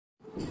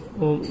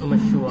Om Namah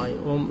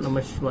Shivaya, Om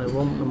Namah Shivaya,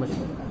 Om Namah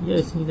Shivaya.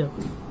 Yes, see the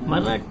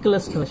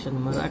miraculous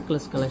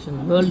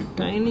collection. World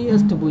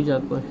tiniest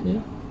puja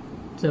conch.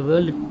 It's a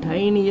world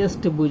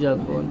tiniest puja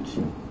conch.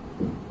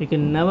 You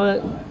can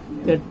never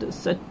get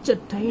such a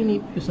tiny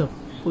piece of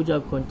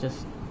puja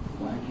conches.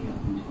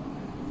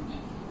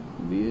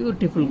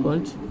 Beautiful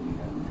conch.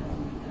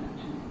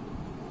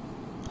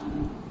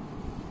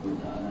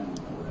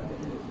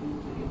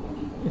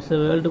 It's the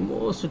world's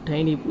most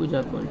tiny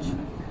puja conch.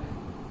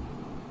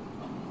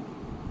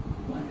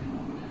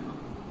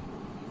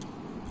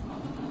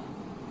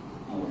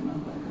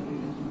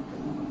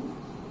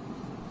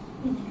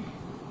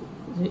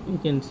 You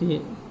can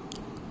see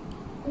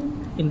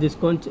in this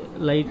conch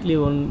lightly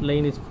one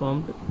line is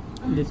formed.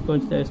 In this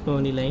conch there is no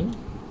any line.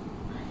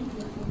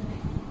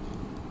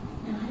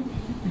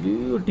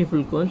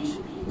 Beautiful conch.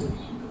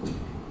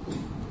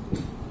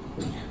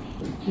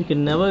 You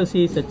can never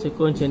see such a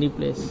conch any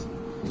place.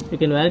 You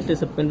can wear it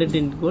as a pendant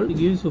in gold. It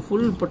gives you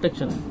full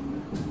protection.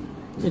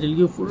 It will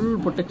give full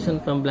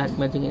protection from black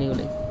magic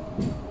anyway.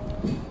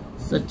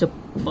 Such a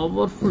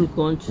powerful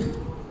conch.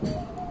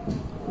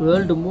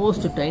 World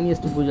most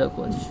tiniest puja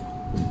conch.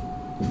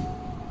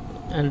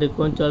 And the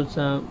conch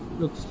also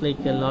looks like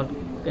a Lord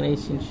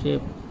Ganesh in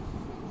shape.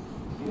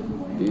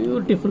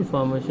 Beautiful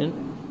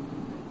formation.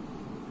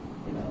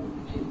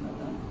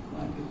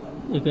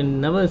 You can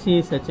never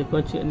see such a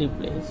conch any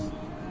place.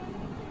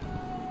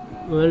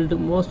 World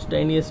most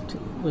tiniest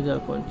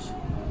puja conch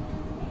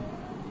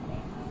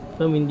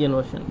from Indian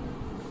Ocean.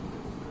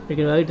 You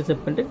can wear it as a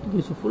pendant,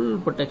 gives you full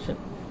protection.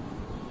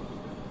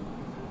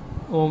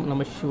 Om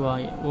Namah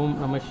Shivaya, Om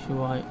Namah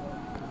Shivaya,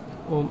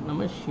 Om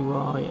Namah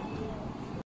Shivaya.